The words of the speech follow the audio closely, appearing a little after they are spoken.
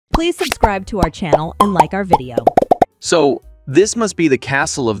Please subscribe to our channel and like our video. So, this must be the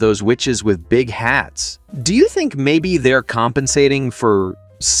castle of those witches with big hats. Do you think maybe they're compensating for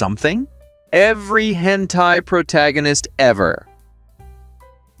something? Every hentai protagonist ever.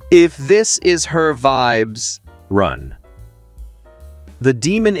 If this is her vibes, run. The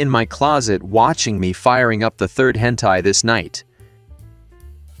demon in my closet watching me firing up the third hentai this night.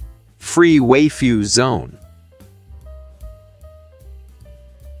 Free waifu zone.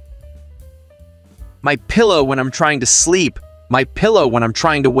 My pillow when I'm trying to sleep. My pillow when I'm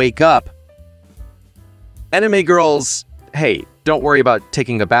trying to wake up. Anime girls, hey, don't worry about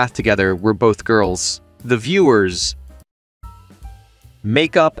taking a bath together, we're both girls. The viewers.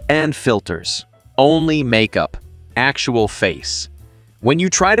 Makeup and filters. Only makeup. Actual face. When you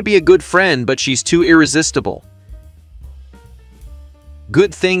try to be a good friend, but she's too irresistible.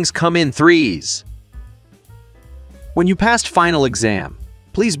 Good things come in threes. When you passed final exam,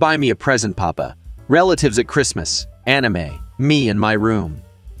 please buy me a present, Papa. Relatives at Christmas. Anime. Me in my room.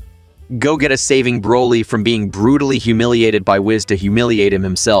 Go get a saving Broly from being brutally humiliated by Wiz to humiliate him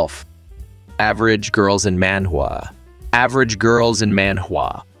himself. Average girls in manhwa. Average girls in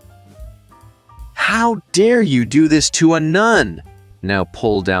manhwa. How dare you do this to a nun? Now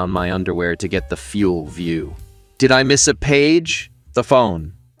pull down my underwear to get the fuel view. Did I miss a page? The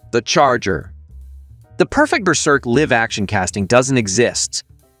phone. The charger. The perfect Berserk live action casting doesn't exist.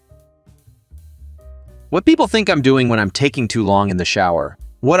 What people think I'm doing when I'm taking too long in the shower.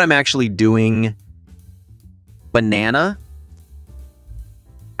 What I'm actually doing. Banana?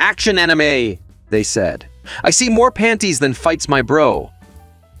 Action anime, they said. I see more panties than fights my bro.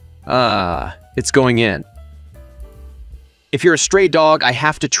 It's going in. If you're a stray dog, I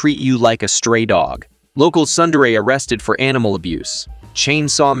have to treat you like a stray dog. Local tsundere arrested for animal abuse.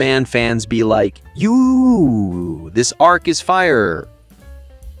 Chainsaw Man fans be like, "You, this arc is fire."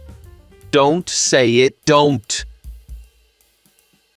 Don't say it, don't.